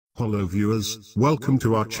Hello viewers, welcome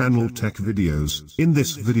to our channel TechVideos. In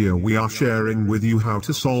this video we are sharing with you how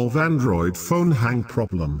to solve Android phone hang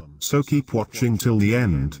problem, so keep watching till the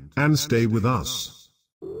end, and stay with us.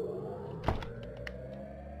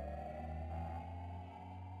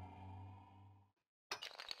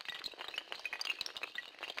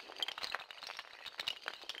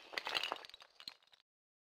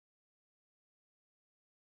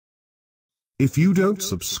 If you don't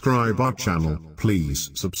subscribe our channel,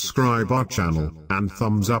 please subscribe our channel, and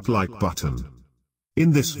thumbs up like button.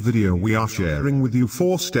 In this video we are sharing with you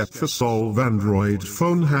 4 steps for solve Android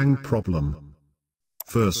phone hang problem.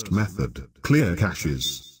 First method, clear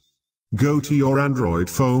caches. Go to your Android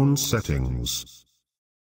phone settings.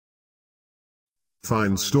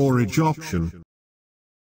 Find storage option.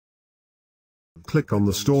 Click on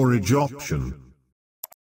the storage option.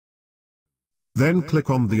 Then click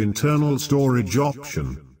on the internal storage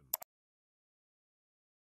option.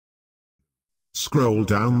 Scroll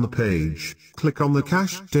down the page, click on the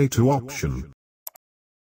cache data option.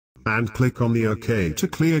 And click on the OK to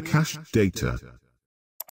clear cache data.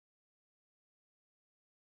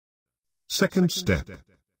 Second step.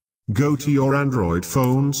 Go to your Android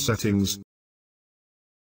phone settings.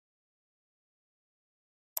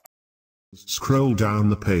 Scroll down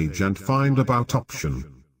the page and find About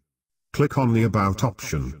option. Click on the About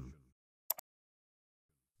option.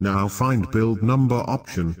 Now find Build Number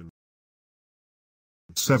option.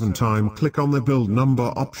 7 times click on the Build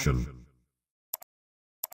Number option.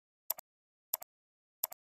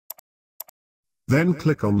 Then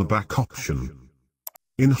click on the Back option.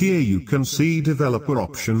 In here you can see Developer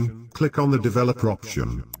option, click on the Developer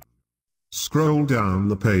option. Scroll down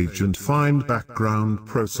the page and find Background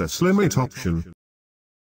Process Limit option.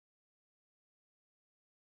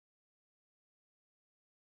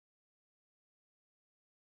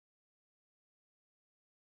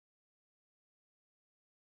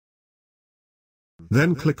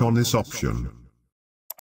 Then click on this option.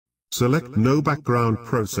 Select No Background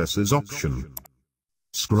Processes option.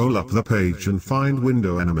 Scroll up the page and find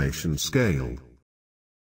Window Animation Scale.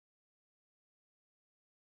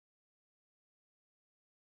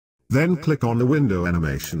 Then click on the Window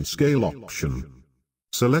Animation Scale option.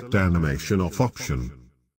 Select Animation Off option.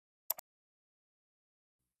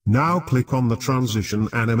 Now click on the Transition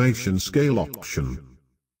Animation Scale option.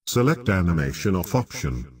 Select Animation Off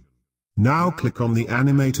option. Now click on the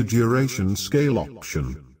Animated Duration Scale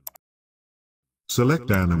option.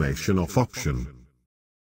 Select Animation Off option.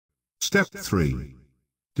 Step 3.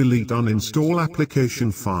 Delete uninstall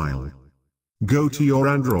application file. Go to your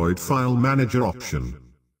Android File Manager option.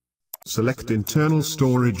 Select Internal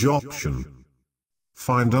Storage option.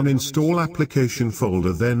 Find uninstall application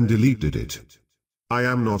folder, then deleted it. I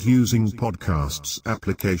am not using podcasts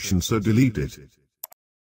application, so delete it.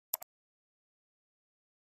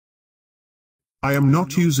 I am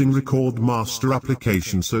not using Record Master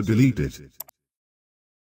application, so delete it.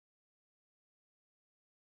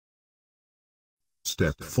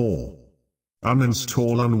 Step 4.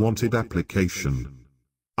 Uninstall unwanted application.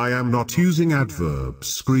 I am not using Adverb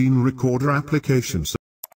Screen Recorder application, so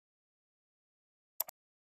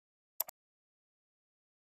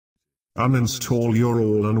uninstall your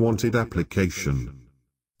all unwanted application.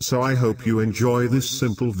 So I hope you enjoy this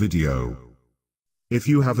simple video. If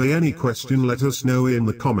you have any question, let us know in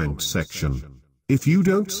the comment section. If you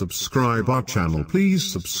don't subscribe our channel, please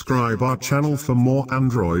subscribe our channel for more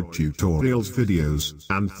Android tutorials videos,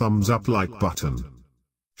 and thumbs up like button.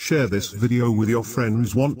 Share this video with your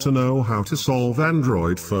friends want to know how to solve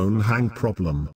Android phone hang problem.